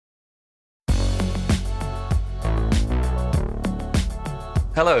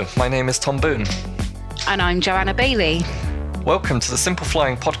Hello, my name is Tom Boone. And I'm Joanna Bailey. Welcome to the Simple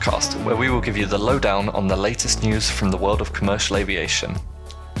Flying podcast, where we will give you the lowdown on the latest news from the world of commercial aviation.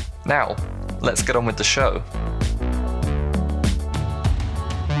 Now, let's get on with the show.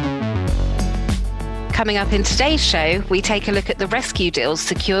 Coming up in today's show, we take a look at the rescue deals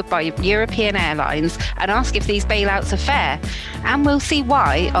secured by European airlines and ask if these bailouts are fair. And we'll see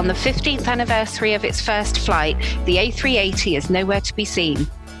why, on the 15th anniversary of its first flight, the A380 is nowhere to be seen.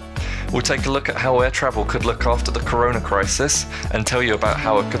 We'll take a look at how air travel could look after the corona crisis and tell you about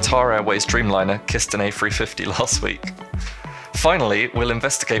how a Qatar Airways Dreamliner kissed an A350 last week. Finally, we'll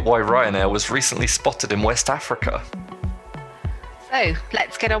investigate why Ryanair was recently spotted in West Africa. So,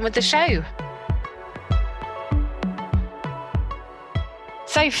 let's get on with the show.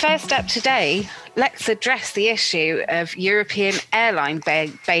 So first up today, let's address the issue of European airline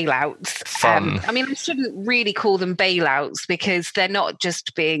bailouts. Fun. I shouldn't really call them bailouts because they're not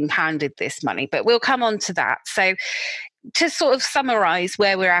just being handed this money, but we'll come on to that. So to sort of summarise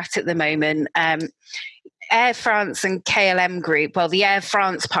where we're at the moment, Air France and KLM Group, well, the Air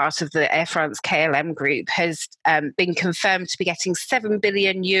France part of the Air France KLM Group has been confirmed to be getting 7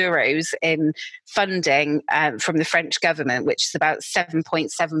 billion euros in funding from the French government, which is about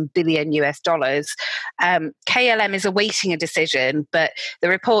 7.7 billion US dollars. KLM is awaiting a decision, but the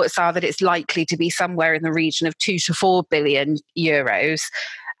reports are that it's likely to be somewhere in the region of 2 to 4 billion euros.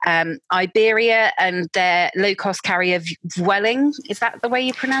 Iberia and their low-cost carrier Vueling, is that the way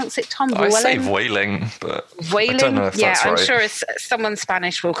you pronounce it, Tom? I say Vueling, but I don't know if that's right. I'm sure someone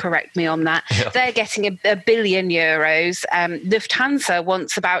Spanish will correct me on that. Yeah. They're getting a billion euros. Lufthansa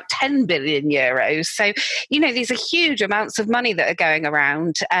wants about 10 billion euros. So, these are huge amounts of money that are going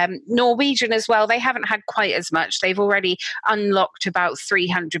around. Norwegian as well, they haven't had quite as much. They've already unlocked about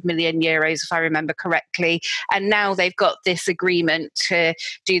 300 million euros, if I remember correctly. And now they've got this agreement to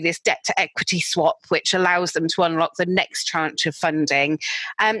do this debt to equity swap, which allows them to unlock the next tranche of funding.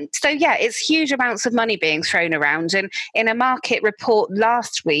 It's huge amounts of money being thrown around. And in a market report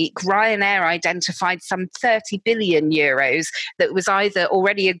last week, Ryanair identified some 30 billion euros that was either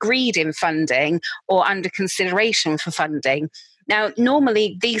already agreed in funding or under consideration for funding. Now,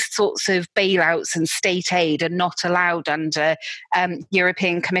 normally these sorts of bailouts and state aid are not allowed under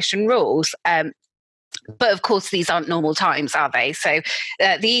European Commission rules. But of course, these aren't normal times, are they? So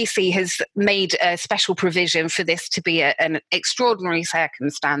the EC has made a special provision for this to be an extraordinary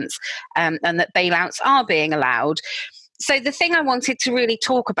circumstance and that bailouts are being allowed. So the thing I wanted to really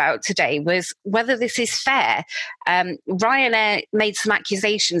talk about today was whether this is fair. Ryanair made some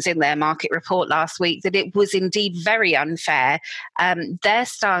accusations in their market report last week that it was indeed very unfair. Their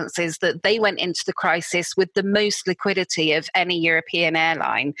stance is that they went into the crisis with the most liquidity of any European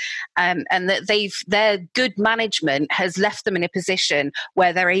airline, and that their good management has left them in a position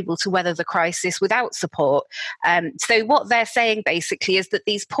where they're able to weather the crisis without support. So what they're saying basically is that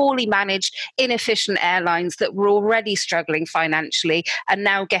these poorly managed, inefficient airlines that were already struggling financially are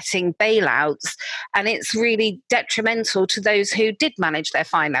now getting bailouts, and it's really detrimental to those who did manage their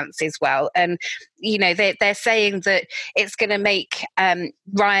finances well. And they're saying that it's going to make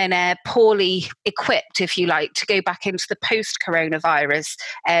Ryanair poorly equipped, if you like, to go back into the post-coronavirus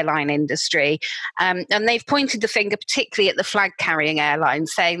airline industry. And they've pointed the finger particularly at the flag-carrying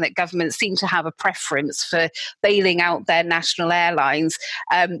airlines, saying that governments seem to have a preference for bailing out their national airlines.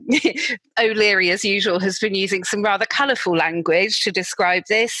 O'Leary, as usual, has been using some rather colourful language to describe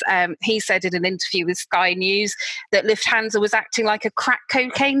this. He said in an interview with Sky News that Lufthansa was acting like a crack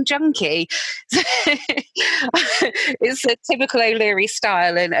cocaine junkie. It's a typical O'Leary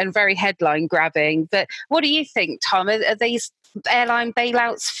style and very headline grabbing. But what do you think, Tom? Are these airline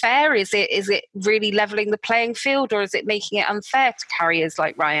bailouts fair? Is it really levelling the playing field, or is it making it unfair to carriers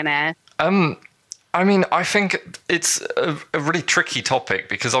like Ryanair? I think it's a really tricky topic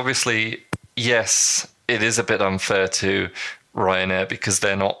because obviously, yes, it is a bit unfair to Ryanair because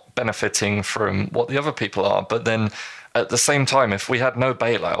they're not benefiting from what the other people are. But then at the same time, if we had no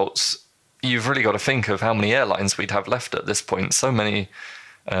bailouts, you've really got to think of how many airlines we'd have left at this point. So many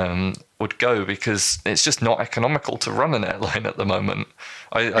would go because it's just not economical to run an airline at the moment.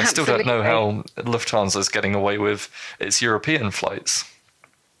 I still don't know how Lufthansa is getting away with its European flights.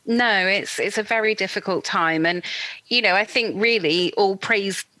 No, it's a very difficult time. And, I think really all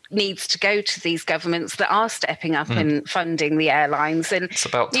praise needs to go to these governments that are stepping up and funding the airlines. And it's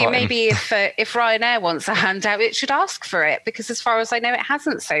about time. Maybe if Ryanair wants a handout, it should ask for it, because as far as I know, it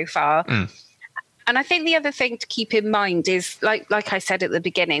hasn't so far. And I think the other thing to keep in mind is, like I said at the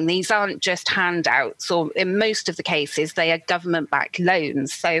beginning, these aren't just handouts, or in most of the cases, they are government-backed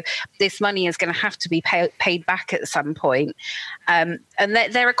loans. So this money is going to have to be paid back at some point. And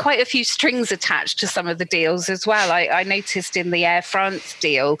there are quite a few strings attached to some of the deals as well. I noticed in the Air France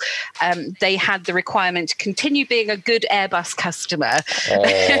deal, they had the requirement to continue being a good Airbus customer.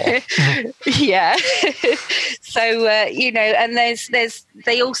 Yeah. So, and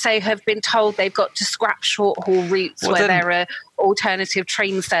they also have been told they've got to scrap short haul routes where there are alternative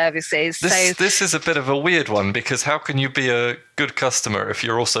train services. This is a bit of a weird one, because how can you be a good customer if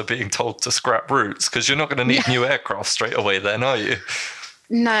you're also being told to scrap routes? Because you're not going to need new aircraft straight away then, are you?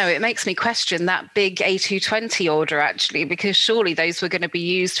 No, it makes me question that big A220 order, actually, because surely those were going to be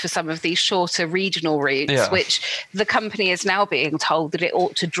used for some of these shorter regional routes, which the company is now being told that it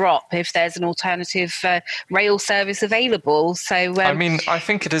ought to drop if there's an alternative rail service available. So, I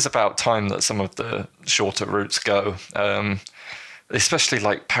think it is about time that some of the shorter routes go, especially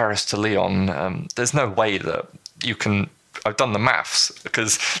like Paris to Lyon. There's no way that you can... I've done the maths,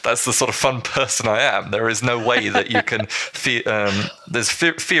 because that's the sort of fun person I am. There is no way that you can... there's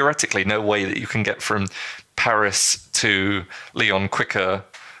theoretically no way that you can get from Paris to Lyon quicker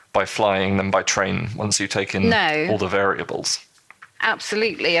by flying than by train once you take in all the variables.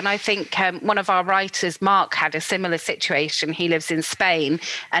 Absolutely. And I think one of our writers, Mark, had a similar situation. He lives in Spain,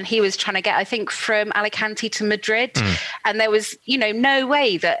 and he was trying to get, I think, from Alicante to Madrid. And there was, no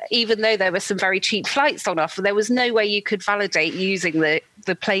way that, even though there were some very cheap flights on offer, there was no way you could validate using the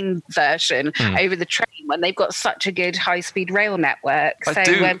plane version over the train when they've got such a good high-speed rail network.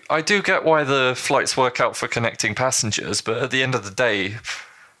 I do get why the flights work out for connecting passengers, but at the end of the day,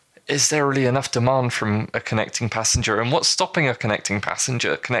 is there really enough demand from a connecting passenger? And what's stopping a connecting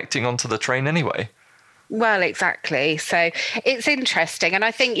passenger connecting onto the train anyway? Well, exactly. So it's interesting. And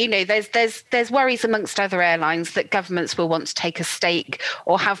I think, there's worries amongst other airlines that governments will want to take a stake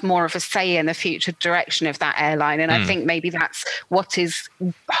or have more of a say in the future direction of that airline. And I think maybe that's what is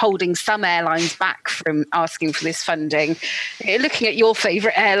holding some airlines back from asking for this funding. Looking at your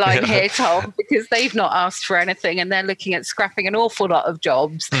favourite airline here, Tom, because they've not asked for anything and they're looking at scrapping an awful lot of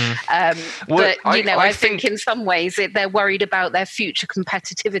jobs. I think in some ways they're worried about their future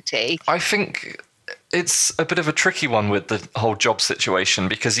competitivity. I think it's a bit of a tricky one with the whole job situation,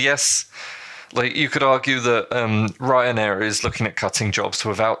 because you could argue that Ryanair is looking at cutting jobs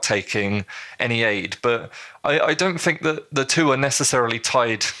without taking any aid, but I don't think that the two are necessarily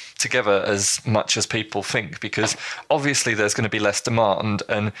tied together as much as people think, because obviously there's going to be less demand,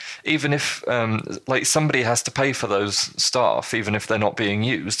 and even if somebody has to pay for those staff, even if they're not being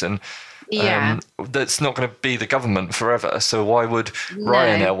used, and that's not going to be the government forever. So why would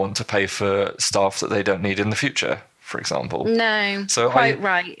Ryanair want to pay for staff that they don't need in the future, for example? No, so quite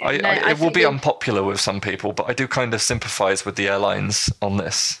right. It will be unpopular with some people, but I do kind of sympathise with the airlines on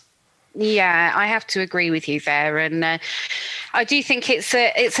this. Yeah, I have to agree with you there. And I do think it's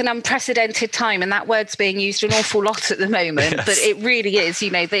an unprecedented time, and that word's being used an awful lot at the moment. Yes. But it really is,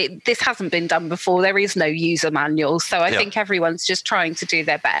 this hasn't been done before. There is no user manual. So I think everyone's just trying to do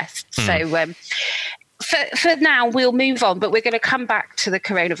their best. So for now, we'll move on, but we're going to come back to the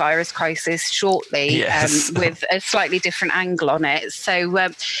coronavirus crisis shortly with a slightly different angle on it. So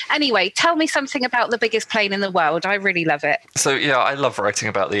anyway, tell me something about the biggest plane in the world. I really love it. So, I love writing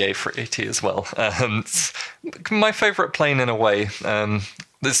about the A380 as well. It's my favourite plane in a way.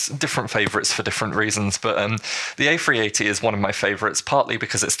 There's different favourites for different reasons, but the A380 is one of my favourites, partly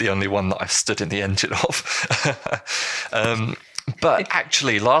because it's the only one that I've stood in the engine of. But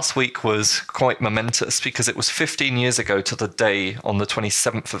actually, last week was quite momentous, because it was 15 years ago to the day on the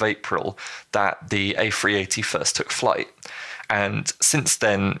 27th of April that the A380 first took flight. And since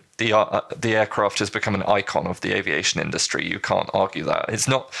then, the aircraft has become an icon of the aviation industry. You can't argue that. It's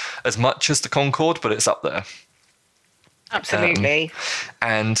not as much as the Concorde, but it's up there. Absolutely.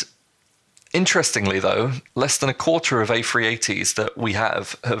 And interestingly, though, less than a quarter of A380s that we have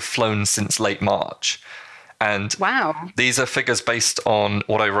flown since late March. And these are figures based on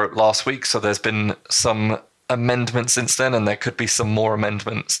what I wrote last week. So there's been some amendments since then, and there could be some more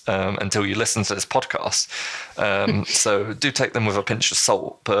amendments until you listen to this podcast. So do take them with a pinch of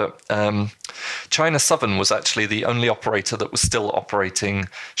salt. But China Southern was actually the only operator that was still operating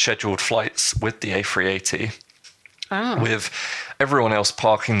scheduled flights with the A380. With everyone else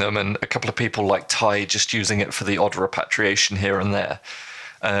parking them, and a couple of people like Thai just using it for the odd repatriation here and there.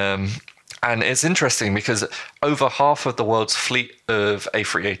 And it's interesting because over half of the world's fleet of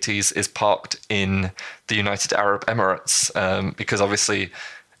A380s is parked in the United Arab Emirates, because obviously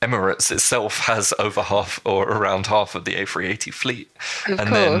Emirates itself has over half or around half of the A380 fleet.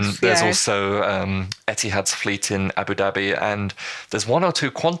 Then there's also Etihad's fleet in Abu Dhabi, and there's one or two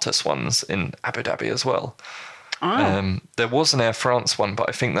Qantas ones in Abu Dhabi as well. There was an Air France one, but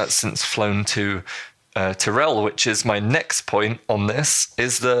I think that's since flown to Tyrrell, which is my next point on this,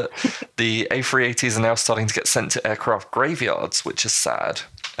 is that the A380s are now starting to get sent to aircraft graveyards, which is sad.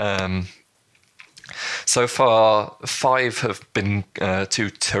 So far, 5 have been to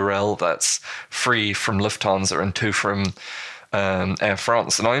Tyrrell. That's 3 from Lufthansa and 2 from Air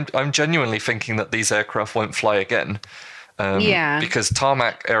France. And I'm genuinely thinking that these aircraft won't fly again. Because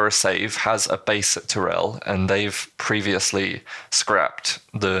Tarmac Aerosave has a base at Tyrrell, and they've previously scrapped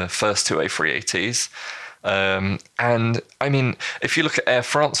the first 2 A380s. And I mean, if you look at Air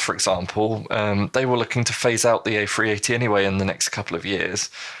France, for example, they were looking to phase out the A380 anyway in the next couple of years.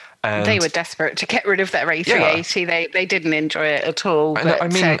 And they were desperate to get rid of their A380. Yeah. They didn't enjoy it at all. But, I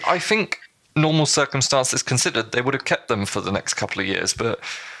mean, I think normal circumstances considered, they would have kept them for the next couple of years. But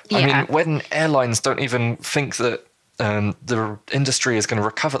I mean, when airlines don't even think that the industry is going to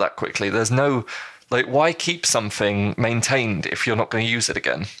recover that quickly, there's no, why keep something maintained if you're not going to use it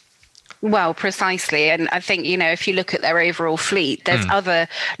again? Well, precisely. And I think, if you look at their overall fleet, there's other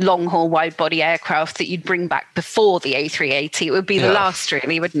long-haul wide-body aircraft that you'd bring back before the A380. It would be the last,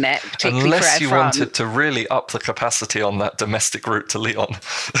 really, wouldn't it? Particularly unless for Air you France. Wanted to really up the capacity on that domestic route to Lyon.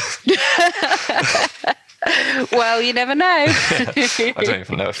 Well, you never know. I don't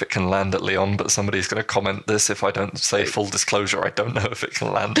even know if it can land at Lyon, but somebody's going to comment this if I don't say full disclosure. I don't know if it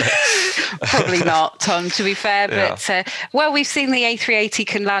can land there. Probably not, Tom, to be fair. But, we've seen the A380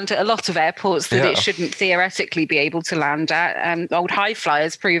 can land at a lot of airports that it shouldn't theoretically be able to land at. Old High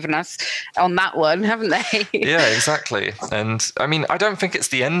Flyers proven us on that one, haven't they? Yeah, exactly. And I mean, I don't think it's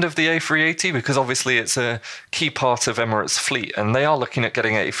the end of the A380 because obviously it's a key part of Emirates' fleet, and they are looking at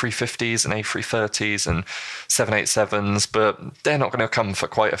getting A350s and A330s and 787s, but they're not going to come for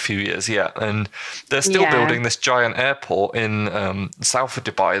quite a few years yet. And they're still building this giant airport in south of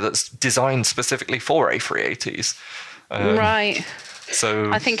Dubai that's designed specifically for A380s. Right.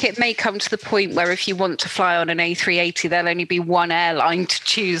 So I think it may come to the point where if you want to fly on an A380, there'll only be one airline to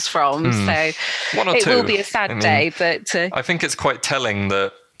choose from. So one or it two. Will be a sad day. But I think it's quite telling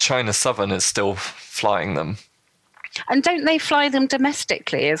that China Southern is still flying them. And don't they fly them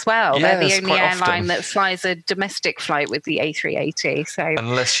domestically as well? Yes, they're the only airline often that flies a domestic flight with the A380. So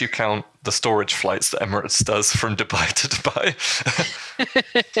unless you count the storage flights that Emirates does from Dubai to Dubai.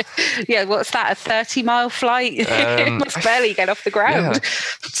 Yeah, what's that? A 30-mile flight? It must barely get off the ground. Yeah,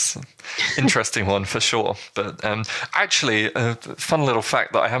 it's an interesting one for sure. But actually, a fun little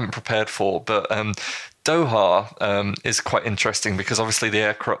fact that I haven't prepared for, but Doha is quite interesting because obviously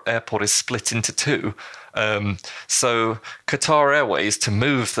the airport is split into 2. So Qatar Airways, to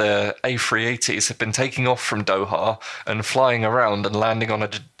move their A380s, have been taking off from Doha and flying around and landing on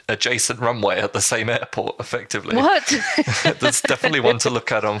an adjacent runway at the same airport, effectively. What? There's definitely one to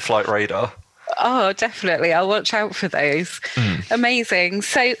look at on Flight Radar. Oh, definitely. I'll watch out for those. Amazing.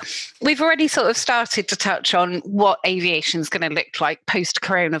 So we've already sort of started to touch on what aviation is going to look like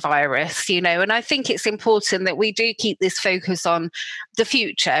post-coronavirus, and I think it's important that we do keep this focus on the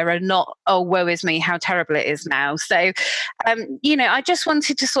future and not, oh, woe is me, how terrible it is now. So, I just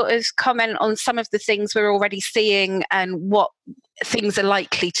wanted to sort of comment on some of the things we're already seeing and what things are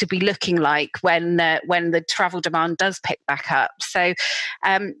likely to be looking like when the travel demand does pick back up. So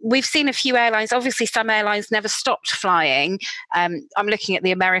we've seen a few airlines. Obviously, some airlines never stopped flying. I'm looking at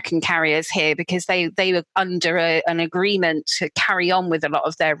the American carriers here because they were under an agreement to carry on with a lot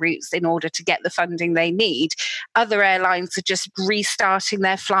of their routes in order to get the funding they need. Other airlines are just restarting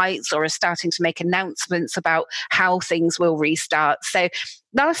their flights or are starting to make announcements about how things will restart. So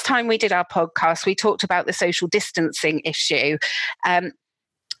last time we did our podcast, we talked about the social distancing issue. And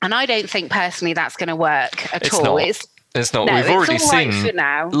I don't think personally that's going to work at all. It's not. No, we've already seen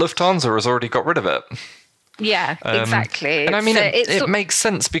Lufthansa has already got rid of it. Yeah, exactly. And I mean, it makes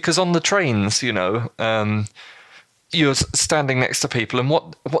sense because on the trains, you're standing next to people, and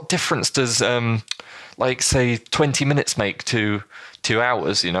what difference does say 20 minutes make to 2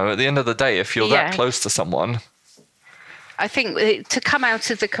 hours? At the end of the day, if you're that close to someone. I think to come out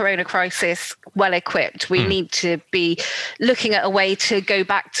of the corona crisis well equipped, we need to be looking at a way to go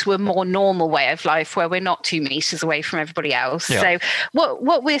back to a more normal way of life where we're not 2 meters away from everybody else. Yeah. So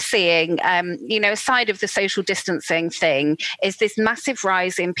what we're seeing, aside of the social distancing thing, is this massive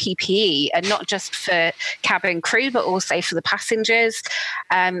rise in PPE, and not just for cabin crew, but also for the passengers.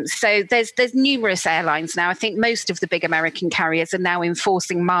 So there's numerous airlines now. I think most of the big American carriers are now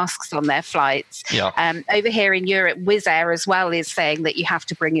enforcing masks on their flights. Yeah. Over here in Europe, Wizz Air as well is saying that you have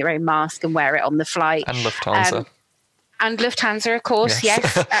to bring your own mask and wear it on the flight. And Lufthansa. And Lufthansa, of course,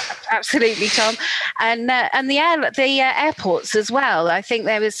 yes, absolutely, Tom, and the airports as well. I think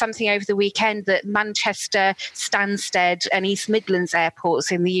there was something over the weekend that Manchester, Stansted, and East Midlands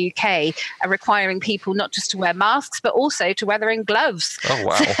airports in the UK are requiring people not just to wear masks but also to wear their own gloves. Oh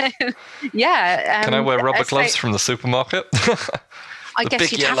wow! So, yeah. Can I wear rubber gloves from the supermarket? I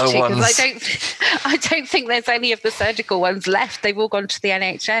guess you'd have to, because I don't think there's any of the surgical ones left. They've all gone to the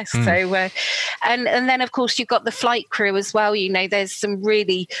NHS. So, and then of course you've got the flight crew as well. You know, there's some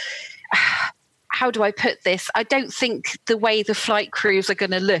really. How do I put this? I don't think the way the flight crews are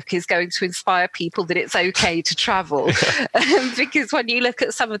going to look is going to inspire people that it's okay to travel. Because when you look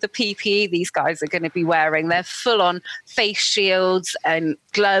at some of the PPE these guys are going to be wearing, they're full on face shields and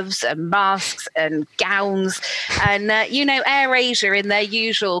gloves and masks and gowns. And, AirAsia in their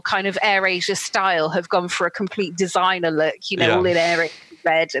usual kind of AirAsia style have gone for a complete designer look, all in AirAsia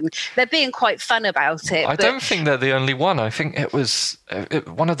red, and they're being quite fun about it. I don't think they're the only one. I think it was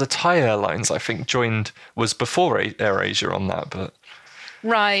one of the Thai airlines, I think, was before AirAsia on that, but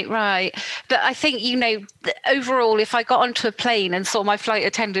Right. But I think, overall, if I got onto a plane and saw my flight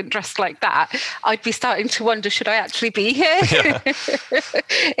attendant dressed like that, I'd be starting to wonder, should I actually be here? Yeah.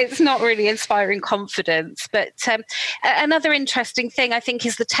 It's not really inspiring confidence. But another interesting thing, I think,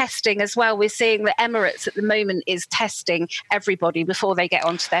 is the testing as well. We're seeing that Emirates at the moment is testing everybody before they get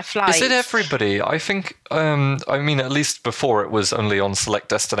onto their flights. Is it everybody? I think, at least before it was only on select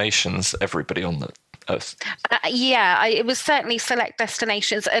destinations, everybody on the Earth. It was certainly select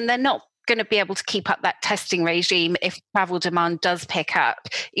destinations, and they're not going to be able to keep up that testing regime if travel demand does pick up.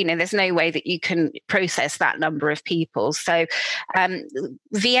 There's no way that you can process that number of people. So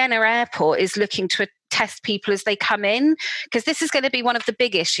Vienna Airport is looking to test people as they come in, because this is going to be one of the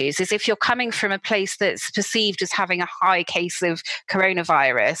big issues, is if you're coming from a place that's perceived as having a high case of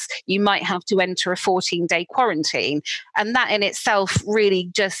coronavirus, you might have to enter a 14-day quarantine. And that in itself really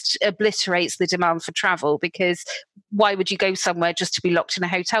just obliterates the demand for travel, because why would you go somewhere just to be locked in a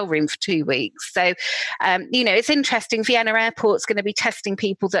hotel room for 2 weeks? So, it's interesting. Vienna Airport's going to be testing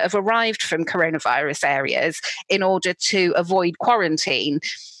people that have arrived from coronavirus areas in order to avoid quarantine.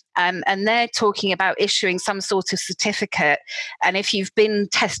 And they're talking about issuing some sort of certificate. And if you've been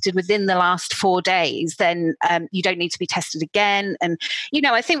tested within the last 4 days, then you don't need to be tested again. And,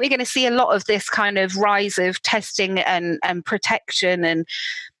 I think we're going to see a lot of this kind of rise of testing and protection. And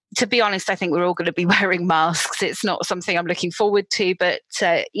to be honest, I think we're all going to be wearing masks. It's not something I'm looking forward to, but,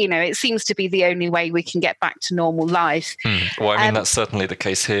 it seems to be the only way we can get back to normal life. Well, that's certainly the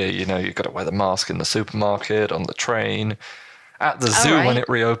case here. You've got to wear the mask in the supermarket, on the train, at the zoo when it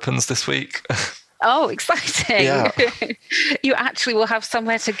reopens this week. Oh, exciting. Yeah. You actually will have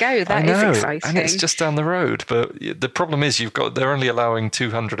somewhere to go. That is exciting. And it's just down the road. But the problem is they're only allowing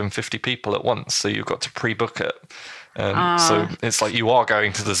 250 people at once, so you've got to pre-book it. So it's like you are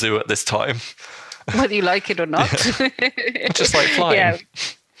going to the zoo at this time. Whether you like it or not. Just like flying. Yeah.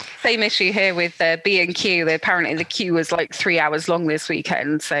 Same issue here with B&Q. Apparently the queue was like 3 hours long this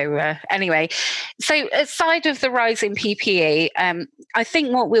weekend. So anyway, so aside of the rise in PPE, I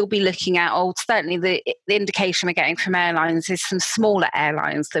think what we'll be looking at, or certainly the indication we're getting from airlines, is some smaller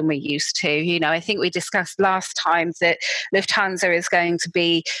airlines than we're used to. I think we discussed last time that Lufthansa is going to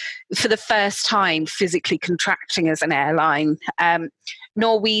be, for the first time, physically contracting as an airline.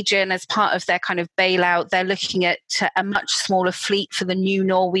 Norwegian, as part of their kind of bailout, they're looking at a much smaller fleet for the new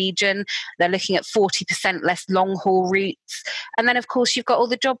Norwegian. They're looking at 40% less long-haul routes. And then, of course, you've got all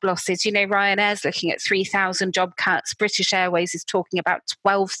the job losses. Ryanair's looking at 3,000 job cuts. British Airways is talking about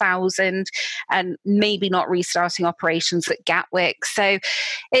 12,000, and maybe not restarting operations at Gatwick. So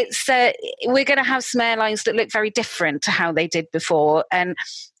it's we're going to have some airlines that look very different to how they did before. And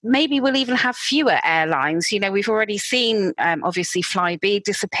maybe we'll even have fewer airlines. We've already seen, obviously, Flybe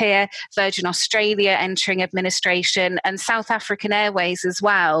disappear, Virgin Australia entering administration, and South African Airways as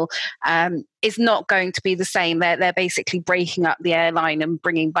well is not going to be the same. They're basically breaking up the airline and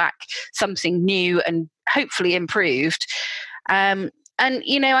bringing back something new and hopefully improved.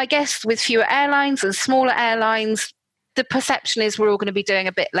 I guess with fewer airlines and smaller airlines, the perception is we're all going to be doing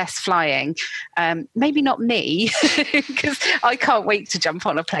a bit less flying. Maybe not me, because I can't wait to jump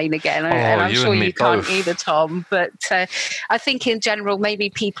on a plane again. And I'm sure you can't either, Tom. But I think in general, maybe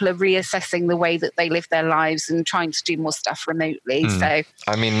people are reassessing the way that they live their lives and trying to do more stuff remotely. So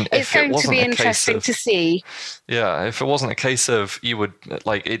it's going to be interesting to see. Yeah, if it wasn't a case of you would,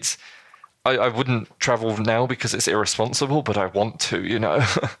 I wouldn't travel now because it's irresponsible, but I want to, you know.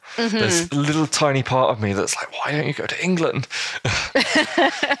 Mm-hmm. There's a little tiny part of me that's like, why don't you go to England?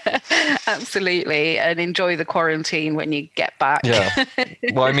 Absolutely, and enjoy the quarantine when you get back. Yeah.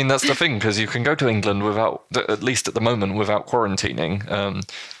 Well, I mean, that's the thing, because you can go to England without, at least at the moment, without quarantining,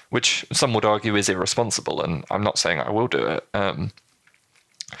 which some would argue is irresponsible, and I'm not saying I will do it.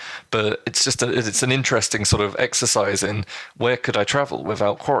 But it's just it's an interesting sort of exercise in where could I travel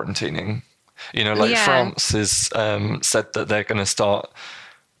without quarantining? You know, like France has said that they're going to start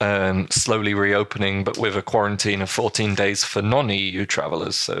slowly reopening, but with a quarantine of 14 days for non-EU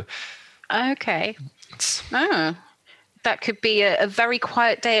travelers. So, okay. That could be a very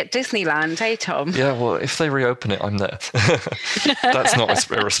quiet day at Disneyland, eh, Tom? Yeah, well, if they reopen it, I'm there. That's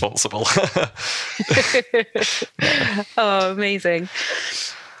not irresponsible. Oh, amazing.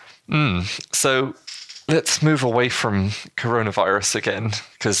 So let's move away from coronavirus again,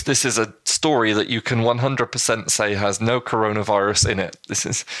 because this is a story that you can 100% say has no coronavirus in it. This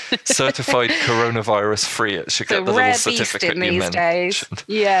is certified coronavirus free. It should get the little certificate you mentioned. Days.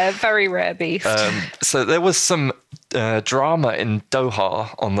 Yeah, very rare beast. So there was some drama in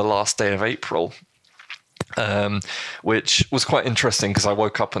Doha on the last day of April, which was quite interesting because I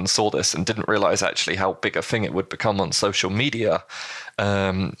woke up and saw this and didn't realize actually how big a thing it would become on social media.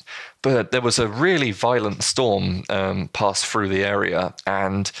 But there was a really violent storm passed through the area.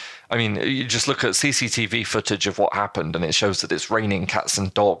 And I mean, you just look at CCTV footage of what happened and it shows that it's raining cats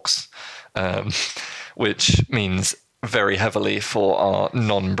and dogs, which means very heavily for our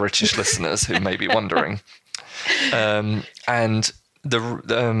non-British listeners who may be wondering. And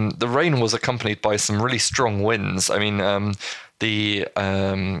the rain was accompanied by some really strong winds. I mean, the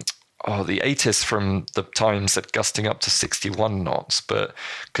ATIS from the Times said gusting up to 61 knots, but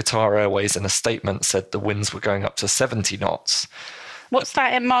Qatar Airways in a statement said the winds were going up to 70 knots. What's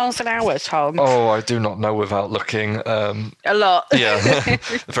that in miles an hour, Tom? Oh, I do not know without looking. A lot. Yeah,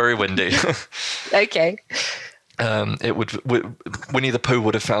 very windy. Okay. It would Winnie the Pooh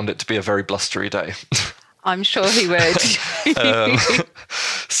would have found it to be a very blustery day. I'm sure he would.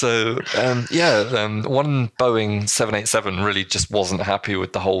 One Boeing 787 really just wasn't happy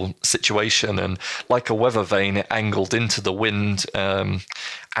with the whole situation, and like a weather vane, it angled into the wind,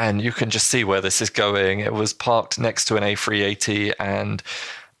 and you can just see where this is going. It was parked next to an A380, and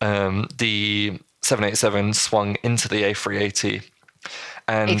the 787 swung into the A380.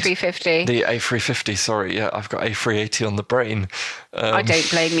 And A350. The A350, sorry. Yeah, I've got A380 on the brain. I don't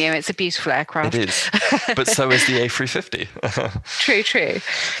blame you. It's a beautiful aircraft. It is. But so is the A350. True.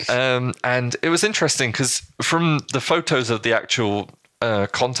 And it was interesting because from the photos of the actual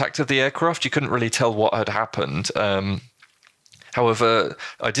contact of the aircraft, you couldn't really tell what had happened. However,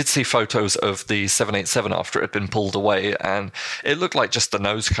 I did see photos of the 787 after it had been pulled away, and it looked like just the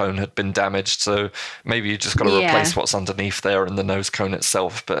nose cone had been damaged. So maybe you just got to replace what's underneath there and the nose cone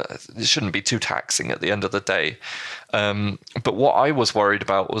itself, but it shouldn't be too taxing at the end of the day. But what I was worried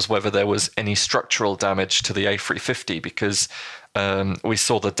about was whether there was any structural damage to the A350, because we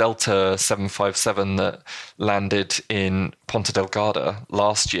saw the Delta 757 that landed in Ponta Delgada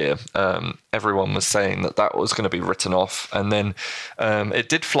last year. Everyone was saying that was going to be written off. And then it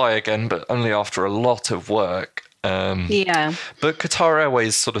did fly again, but only after a lot of work. But Qatar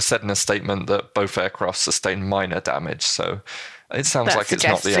Airways sort of said in a statement that both aircraft sustained minor damage. So it sounds like it's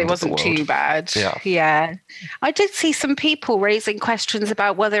not the end of the world. It wasn't too bad. Yeah. I did see some people raising questions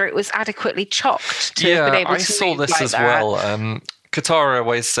about whether it was adequately chocked to have been able to I saw this like as that. well. Qatar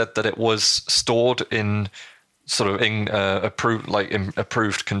Airways said that it was stored in sort of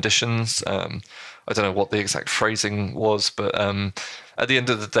approved conditions. I don't know what the exact phrasing was, but at the end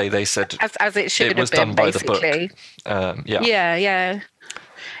of the day, they said as it should it was have been, done basically. By the book. Yeah.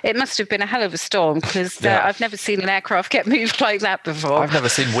 It must have been a hell of a storm, because I've never seen an aircraft get moved like that before. I've never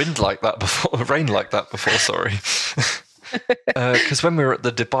seen wind like that before, rain like that before, sorry. Because when we were at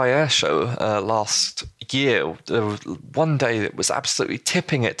the Dubai Air Show last year, there was one day it was absolutely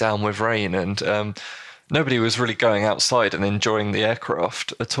tipping it down with rain, and nobody was really going outside and enjoying the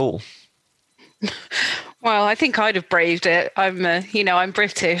aircraft at all. Well, I think I'd have braved it. I'm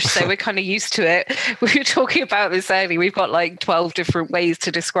British, so we're kind of used to it. We were talking about this earlier. We've got like 12 different ways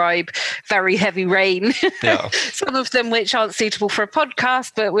to describe very heavy rain. Yeah. Some of them which aren't suitable for a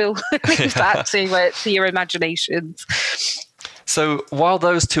podcast, but we'll leave that to your imaginations. So while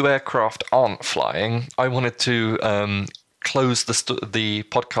those two aircraft aren't flying, I wanted to close the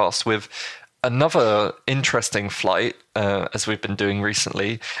podcast with another interesting flight, as we've been doing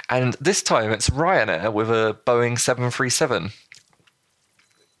recently, and this time it's Ryanair with a Boeing 737.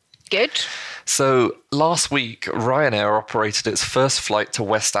 Good. So last week, Ryanair operated its first flight to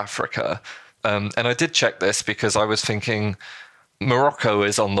West Africa. And I did check this because I was thinking Morocco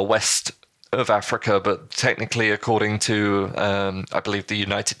is on the west of Africa, but technically, according to, I believe, the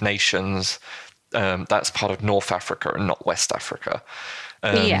United Nations, that's part of North Africa and not West Africa.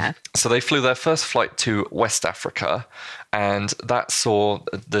 So they flew their first flight to West Africa, and that saw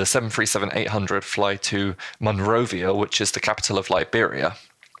the 737-800 fly to Monrovia, which is the capital of Liberia.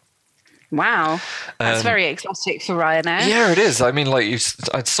 Wow, that's very exotic for Ryanair. Yeah, it is. I mean, I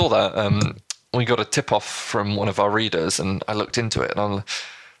saw that. We got a tip-off from one of our readers, and I looked into it, and I'm like,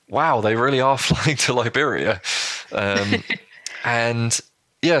 wow, they really are flying to Liberia. And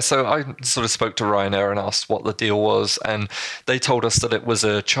yeah, so I sort of spoke to Ryanair and asked what the deal was, and they told us that it was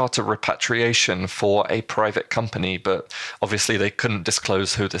a charter repatriation for a private company, but obviously they couldn't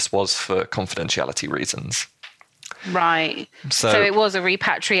disclose who this was for confidentiality reasons. Right. So it was a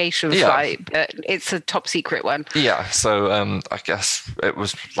repatriation flight, but it's a top secret one. Yeah. So I guess it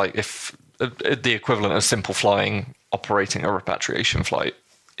was like if the equivalent of Simple Flying operating a repatriation flight,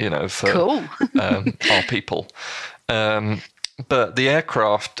 for our people. But the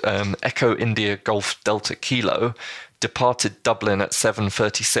aircraft, Echo India Golf Delta Kilo, departed Dublin at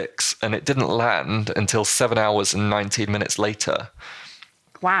 7:36, and it didn't land until 7 hours and 19 minutes later.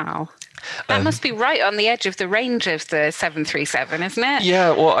 Wow. That must be right on the edge of the range of the 737, isn't it? Yeah,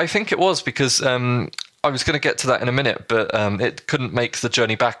 well, I think it was because I was going to get to that in a minute, but it couldn't make the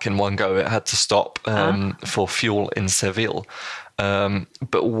journey back in one go. It had to stop for fuel in Seville.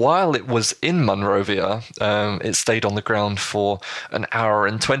 But while it was in Monrovia, it stayed on the ground for an hour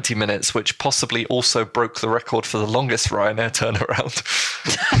and 20 minutes, which possibly also broke the record for the longest Ryanair turnaround.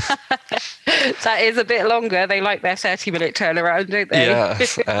 That is a bit longer. They like their 30-minute turnaround, don't they? Yeah.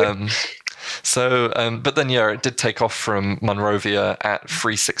 But then, it did take off from Monrovia at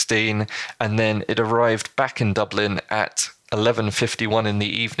 3:16, and then it arrived back in Dublin at 11:51 in the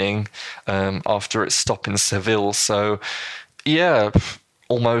evening after its stop in Seville. So, yeah,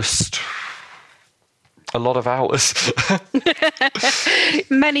 almost a lot of hours.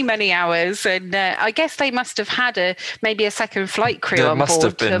 Many hours. And I guess they must have had maybe a second flight crew on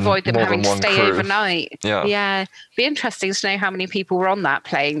board to avoid them having to stay overnight. Yeah. Be interesting to know how many people were on that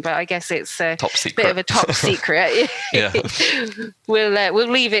plane, but I guess it's a bit of a top secret. Yeah. We'll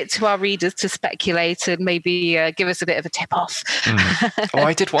leave it to our readers to speculate and maybe give us a bit of a tip-off. Well,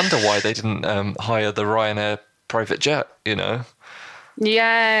 I did wonder why they didn't hire the Ryanair private jet,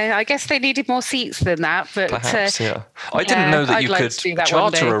 Yeah, I guess they needed more seats than that, but perhaps, I didn't know that you could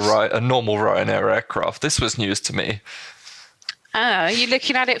charter a normal Ryanair aircraft. This was news to me. Are you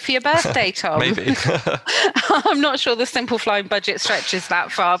looking at it for your birthday, Tom? Maybe. I'm not sure the Simple Flying budget stretches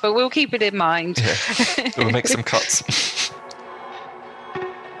that far, but we'll keep it in mind. Yeah. We'll make some cuts.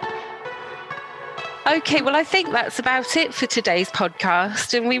 Okay, well, I think that's about it for today's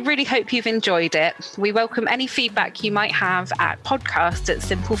podcast, and we really hope you've enjoyed it. We welcome any feedback you might have at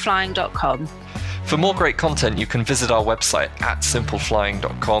podcast@simpleflying.com. For more great content, you can visit our website at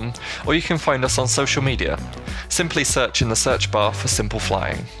simpleflying.com, or you can find us on social media. Simply search in the search bar for Simple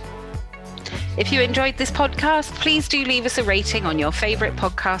Flying. If you enjoyed this podcast, please do leave us a rating on your favourite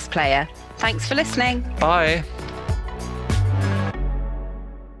podcast player. Thanks for listening. Bye.